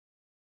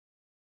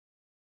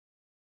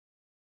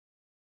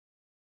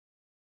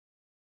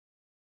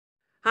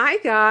Hi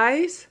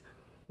guys,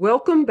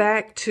 welcome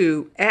back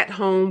to At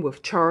Home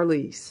with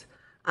Charlease.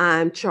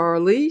 I'm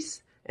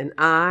Charlease and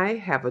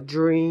I have a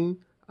dream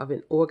of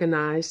an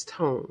organized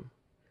home.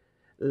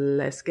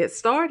 Let's get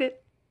started.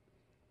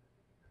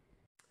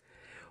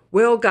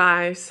 Well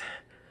guys,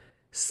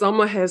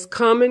 summer has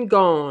come and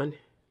gone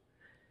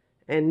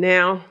and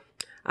now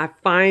I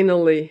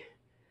finally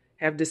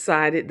have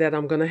decided that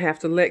I'm going to have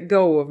to let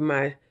go of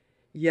my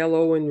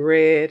yellow and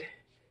red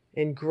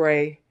and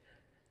gray.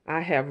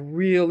 I have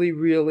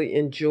really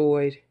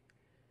enjoyed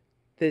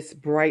this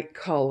bright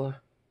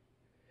color.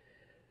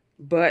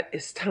 But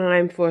it's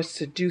time for us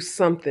to do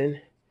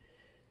something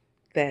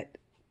that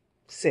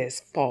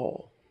says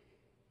fall.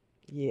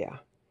 Yeah.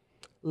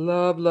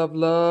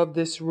 Love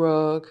this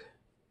rug.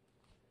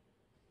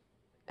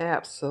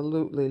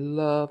 Absolutely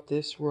love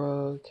this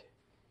rug.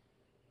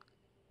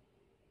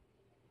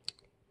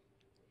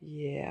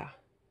 Yeah.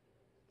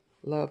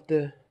 Love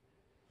the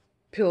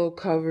pillow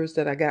covers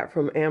that I got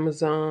from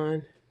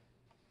Amazon.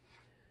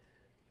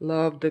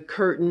 Love the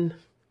curtain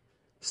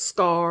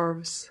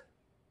scarves.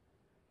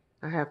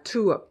 I have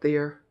two up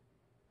there.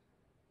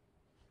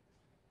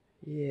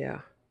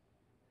 Yeah.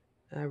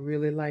 I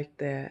really like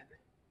that.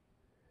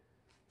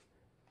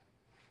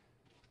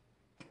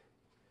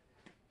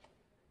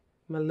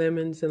 My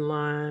lemons and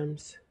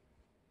limes.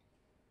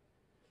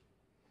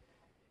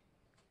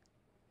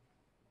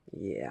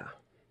 Yeah.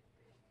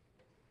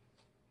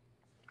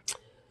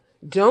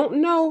 Don't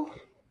know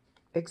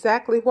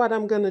exactly what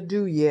I'm going to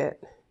do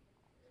yet.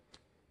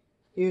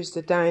 Here's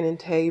the dining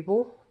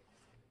table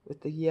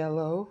with the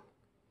yellow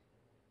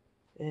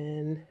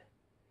and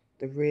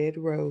the red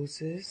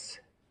roses.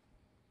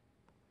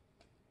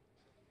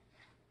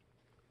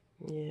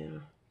 Yeah.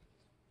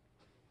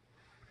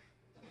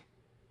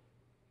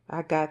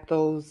 I got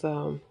those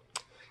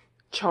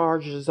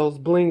chargers, those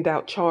blinged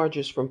out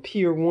chargers from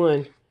Pier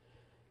 1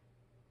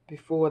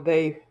 before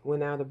they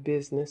went out of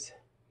business.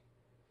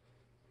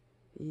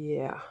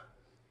 Yeah.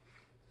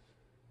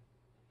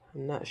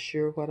 I'm not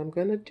sure what I'm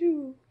going to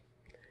do.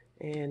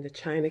 And the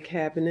china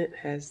cabinet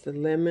has the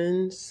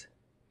lemons.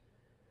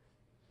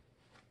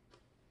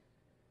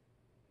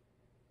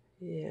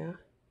 Yeah.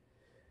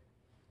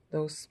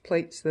 Those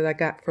plates that I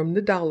got from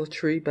the Dollar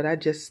Tree, but I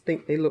just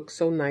think they look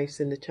so nice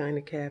in the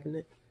china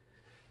cabinet.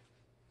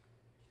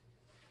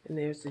 And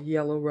there's the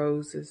yellow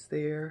roses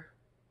there.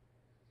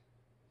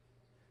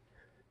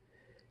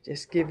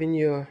 Just giving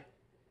you a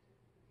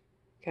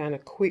kind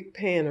of quick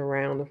pan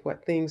around of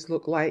what things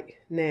look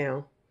like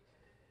now.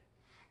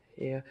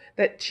 Yeah,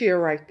 that chair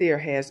right there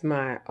has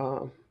my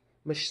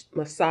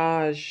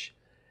massage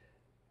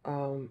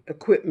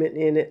equipment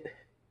in it.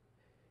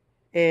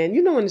 And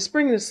you know, in the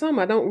spring and the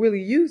summer, I don't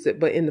really use it.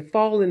 But in the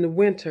fall and the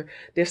winter,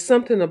 there's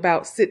something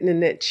about sitting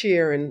in that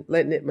chair and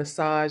letting it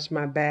massage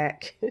my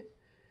back,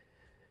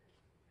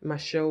 my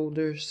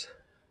shoulders.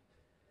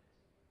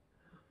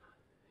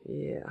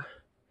 Yeah.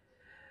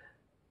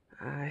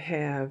 I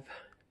have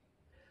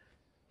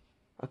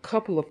a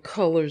couple of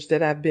colors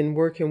that I've been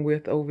working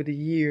with over the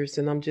years,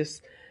 and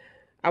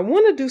I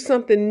want to do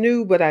something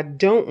new, but I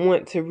don't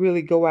want to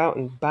really go out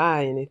and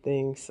buy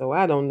anything, so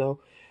I don't know.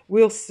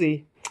 We'll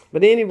see.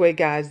 But anyway,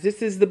 guys,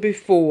 this is the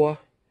before,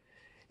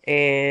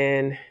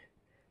 and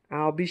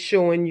I'll be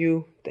showing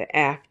you the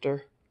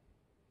after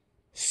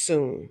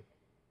soon.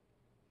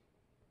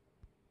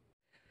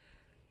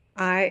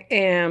 I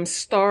am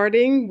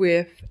starting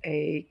with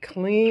a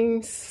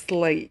clean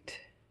slate.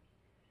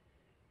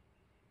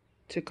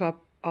 Took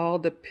up all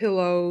the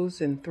pillows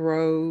and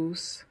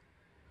throws.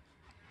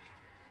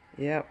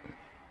 Yep.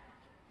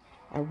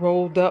 I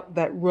rolled up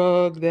that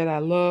rug that I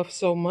love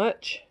so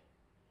much.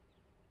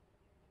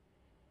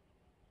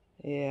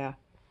 Yeah.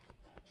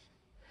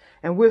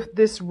 And with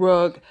this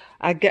rug,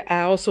 I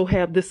also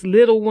have this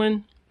little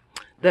one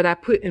that I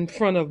put in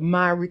front of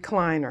my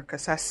recliner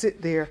because I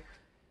sit there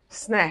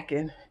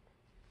snacking,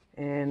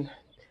 and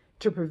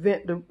to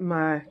prevent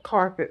my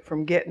carpet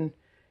from getting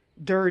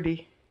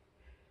dirty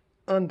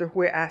under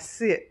where I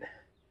sit,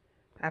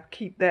 I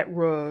keep that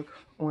rug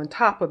on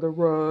top of the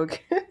rug.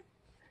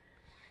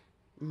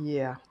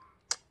 Yeah.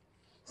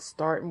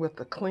 Starting with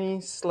a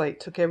clean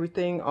slate. Took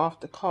everything off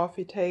the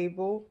coffee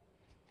table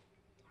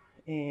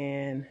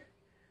and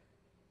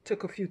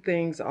took a few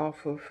things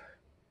off of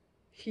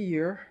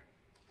here.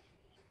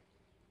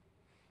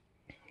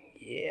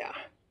 Yeah.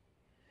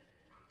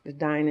 The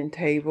dining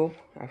table,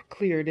 I've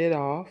cleared it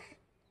off.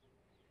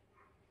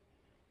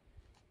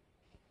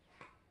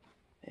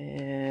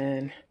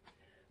 And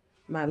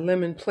my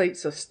lemon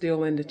plates are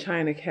still in the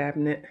china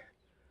cabinet.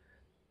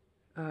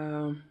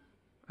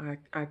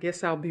 I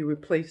guess I'll be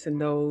replacing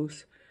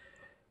those.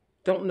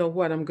 Don't know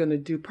what I'm going to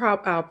do.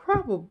 I'll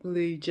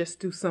probably just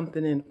do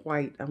something in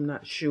white. I'm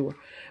not sure.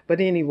 But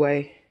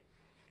anyway,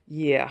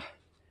 yeah.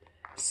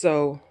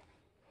 So,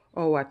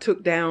 I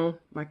took down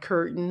my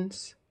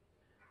curtains.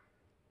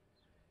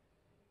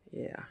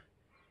 Yeah.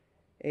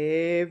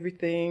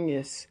 Everything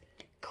is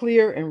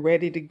clear and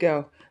ready to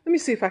go. Let me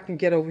see if I can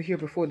get over here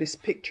before this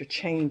picture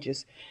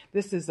changes.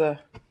 This is a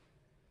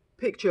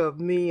picture of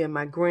me and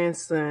my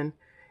grandson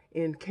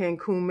in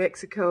Cancun,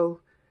 Mexico,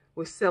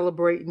 was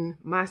celebrating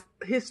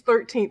his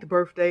 13th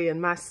birthday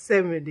and my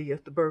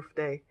 70th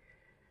birthday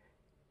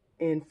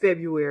in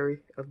February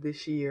of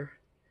this year.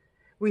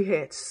 We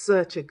had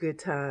such a good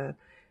time.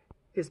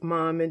 His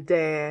mom and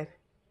dad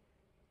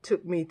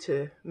took me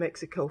to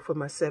Mexico for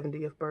my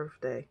 70th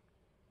birthday.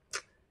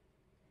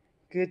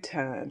 Good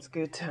times,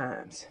 good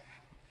times.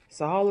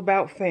 It's all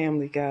about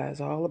family,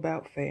 guys, all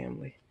about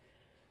family.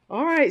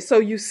 All right, so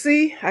you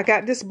see, I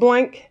got this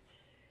blank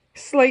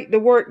slate to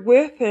work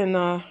with,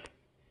 and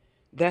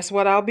that's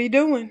what I'll be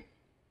doing.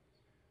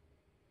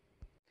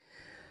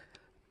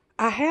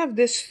 I have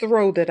this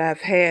throw that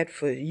I've had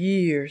for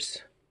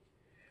years.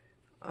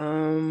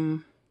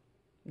 Don't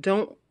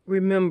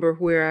remember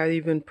where I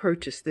even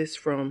purchased this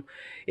from.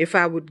 If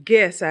I would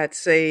guess, I'd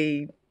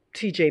say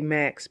TJ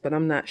Maxx, but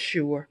I'm not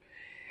sure.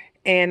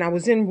 And I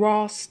was in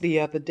Ross the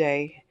other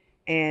day,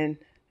 and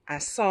I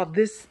saw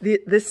this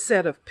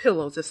set of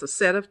pillows. It's a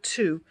set of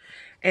 2,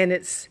 and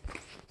it's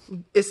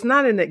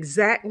not an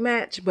exact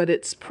match, but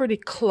it's pretty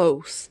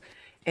close,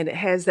 and it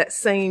has that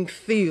same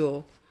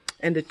feel.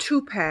 And the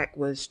 2-pack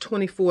was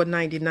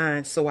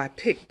 $24.99, so I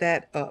picked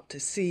that up to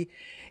see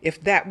if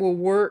that will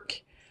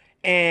work.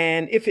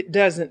 And if it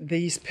doesn't,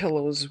 these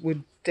pillows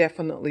would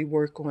definitely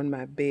work on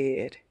my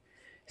bed.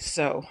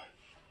 So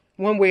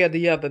one way or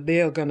the other,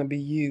 they're going to be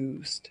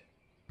used.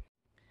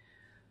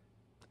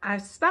 I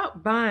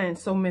stopped buying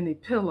so many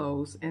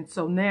pillows, and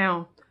so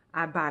now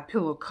I buy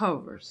pillow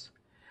covers.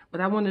 But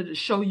I wanted to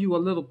show you a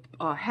little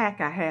hack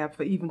I have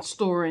for even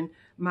storing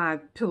my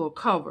pillow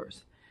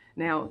covers.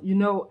 Now, you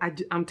know,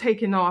 I'm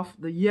taking off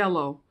the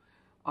yellow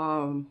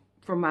from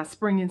my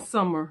spring and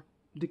summer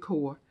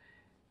decor.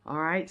 All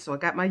right, so I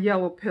got my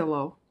yellow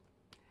pillow,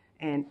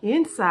 and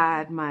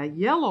inside my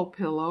yellow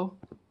pillow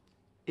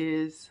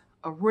is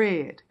a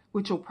red,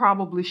 which will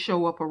probably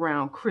show up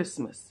around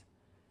Christmas.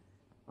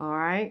 All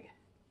right,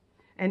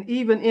 and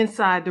even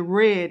inside the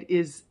red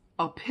is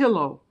a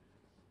pillow.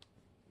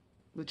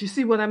 But you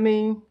see what I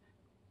mean?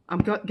 I'm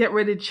getting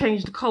ready to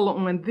change the color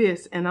on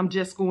this, and I'm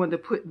just going to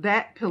put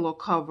that pillow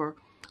cover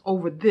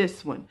over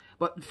this one.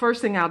 But the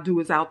first thing I'll do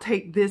is I'll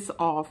take this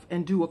off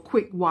and do a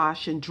quick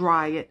wash and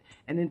dry it,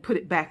 and then put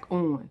it back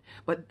on.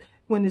 But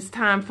when it's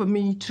time for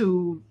me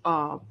to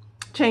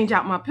change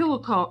out my pillow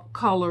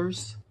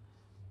colors,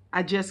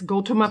 I just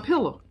go to my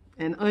pillow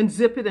and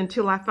unzip it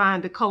until I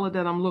find the color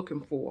that I'm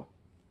looking for.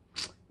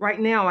 Right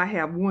now I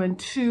have 1,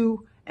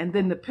 2, and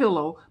then the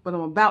pillow, but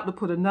I'm about to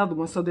put another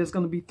one, so there's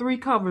going to be 3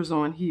 covers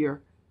on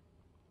here.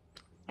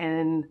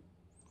 And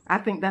I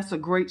think that's a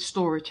great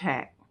storage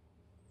hack.